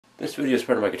This video is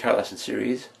part of my guitar lesson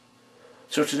series.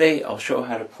 So today I'll show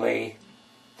how to play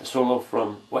the solo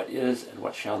from What Is and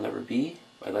What Shall Never Be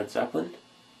by Led Zeppelin.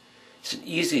 It's an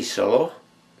easy solo,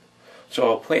 so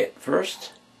I'll play it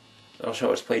first, and I'll show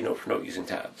how it's played note for note using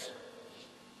tabs.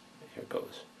 Here it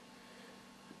goes.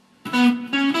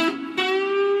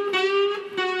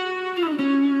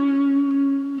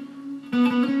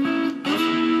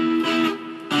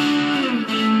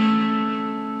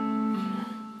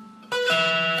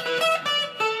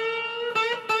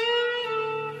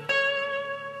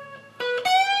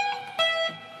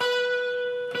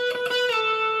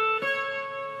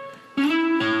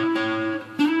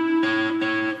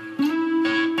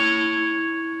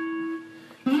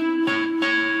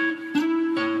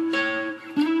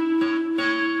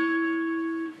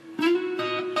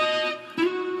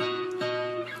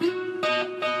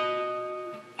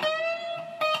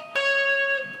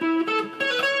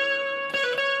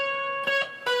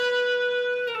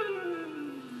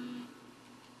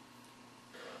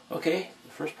 Okay,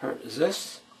 the first part is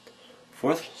this.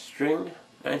 4th string,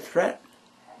 9th fret,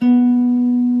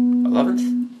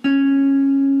 11th,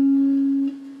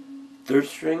 3rd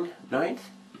string, 9th,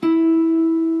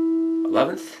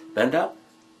 11th, bend up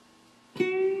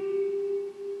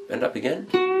again,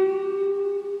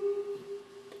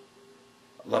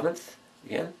 11th,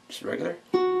 again, just regular,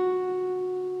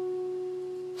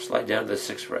 slide down to the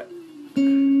 6th fret,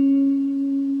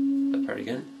 that part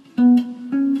again.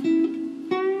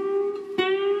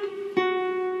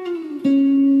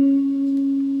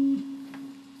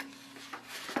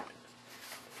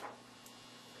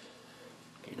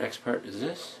 Next part is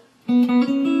this.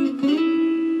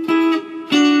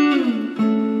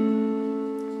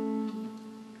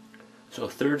 So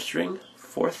 3rd string,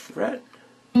 4th fret,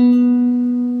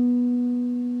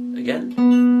 again,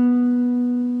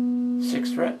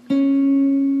 6th fret,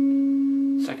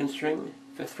 2nd string,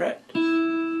 5th fret,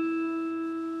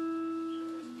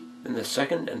 then the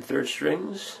 2nd and 3rd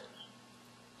strings,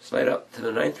 slide up to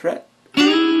the 9th fret,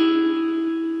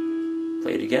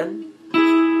 play it again.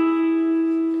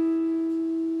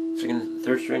 2nd,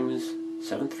 3rd strings,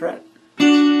 7th fret.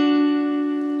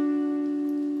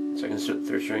 2nd,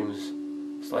 3rd strings,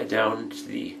 slide down to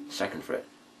the 2nd fret.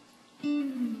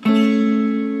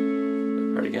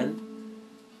 That part again.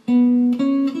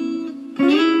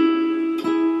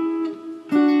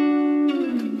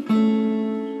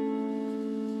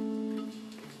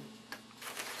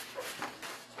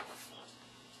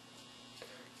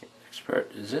 Next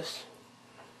part is this.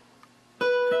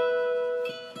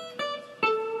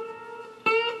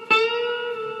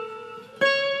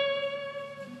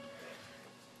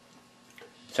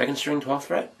 Second string, 12th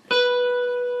fret.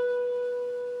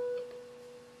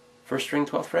 1st string,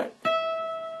 12th fret.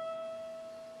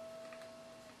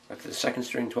 Back to the 2nd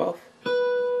string, 12th.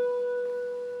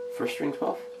 1st string,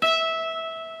 12th.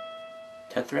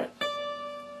 10th fret.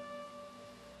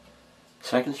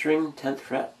 2nd string, 10th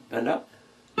fret, bend up.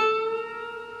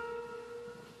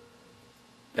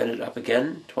 Bend it up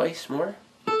again, twice more.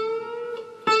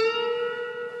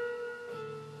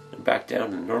 And back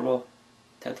down to the normal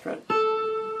 10th fret.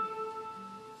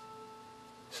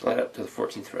 Slide up to the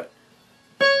 14th fret.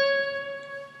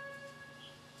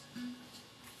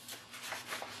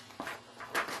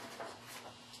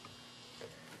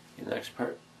 The next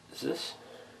part is this.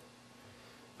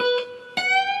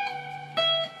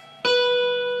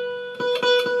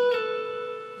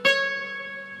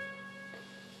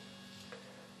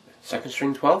 Second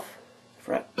string, 12th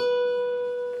fret.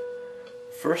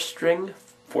 1st string,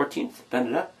 14th, bend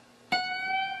it up.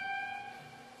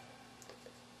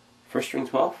 1st string,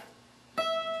 12th,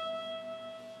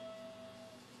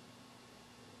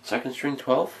 2nd string,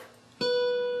 12th,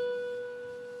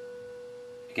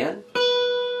 again,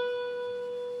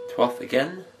 12th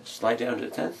again, slide down to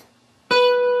the 10th,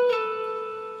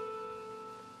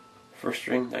 1st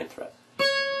string, 9th fret.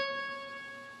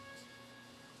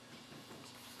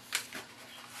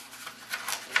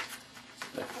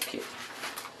 Okay.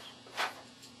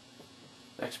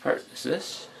 Next part is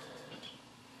this.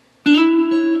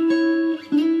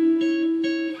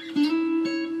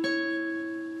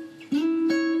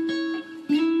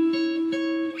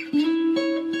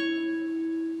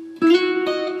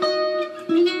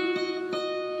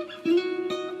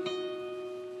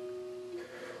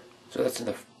 So that's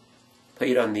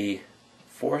played on the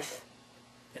 4th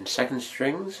and 2nd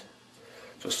strings.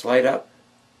 So slide up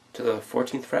to the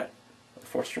 14th fret of the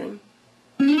 4th string.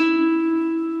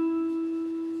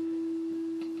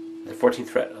 The 14th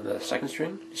fret on the 2nd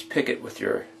string. Just pick it with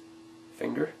your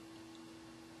finger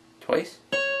twice.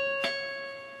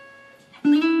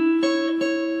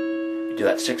 You do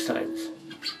that 6 times.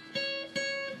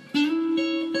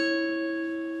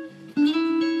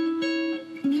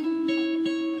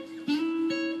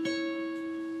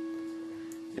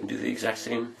 exact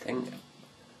same thing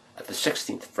at the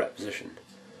 16th fret position.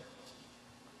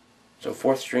 So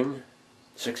 4th string,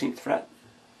 16th fret,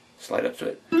 slide up to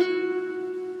it.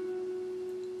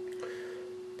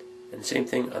 And same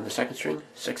thing on the 2nd string,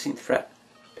 16th fret,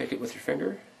 pick it with your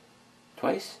finger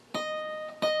twice.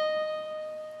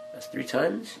 That's 3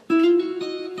 times.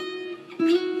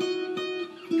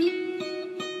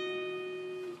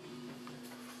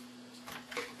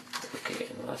 Okay,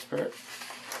 and the last part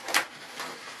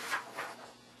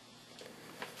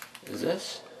is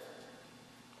this.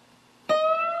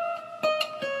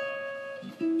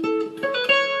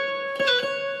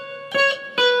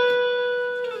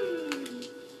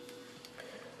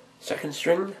 Second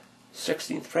string,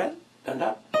 16th fret, bend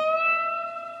up.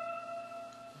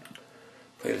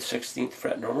 Play the 16th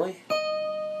fret normally.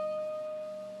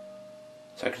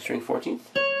 Second string, 14th.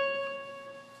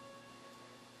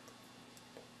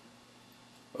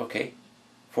 Okay,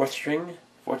 4th string,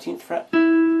 14th fret.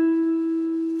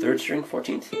 3rd string,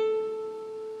 14th.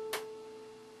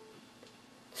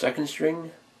 2nd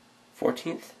string,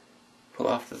 14th. Pull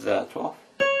off the 12th.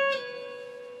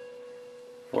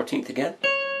 14th again.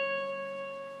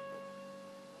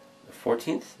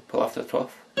 14th, pull off the 12th,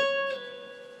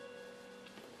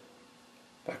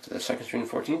 back to the 2nd string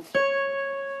 14th,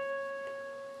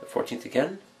 the 14th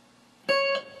again,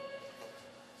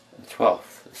 and the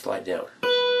 12th, and slide down.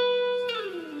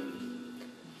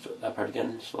 So that part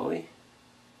again slowly.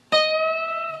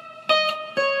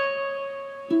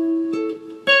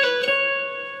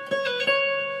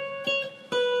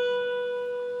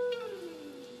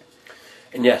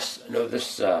 And yes, I know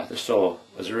this solo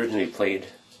was originally played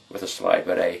with a slide,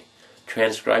 but I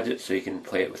transcribed it so you can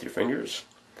play it with your fingers.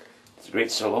 It's a great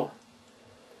solo.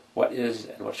 What Is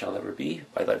and What Shall Never Be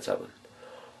by Led Zeppelin.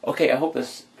 Okay, I hope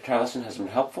this guitar lesson has been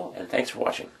helpful, and thanks for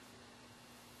watching.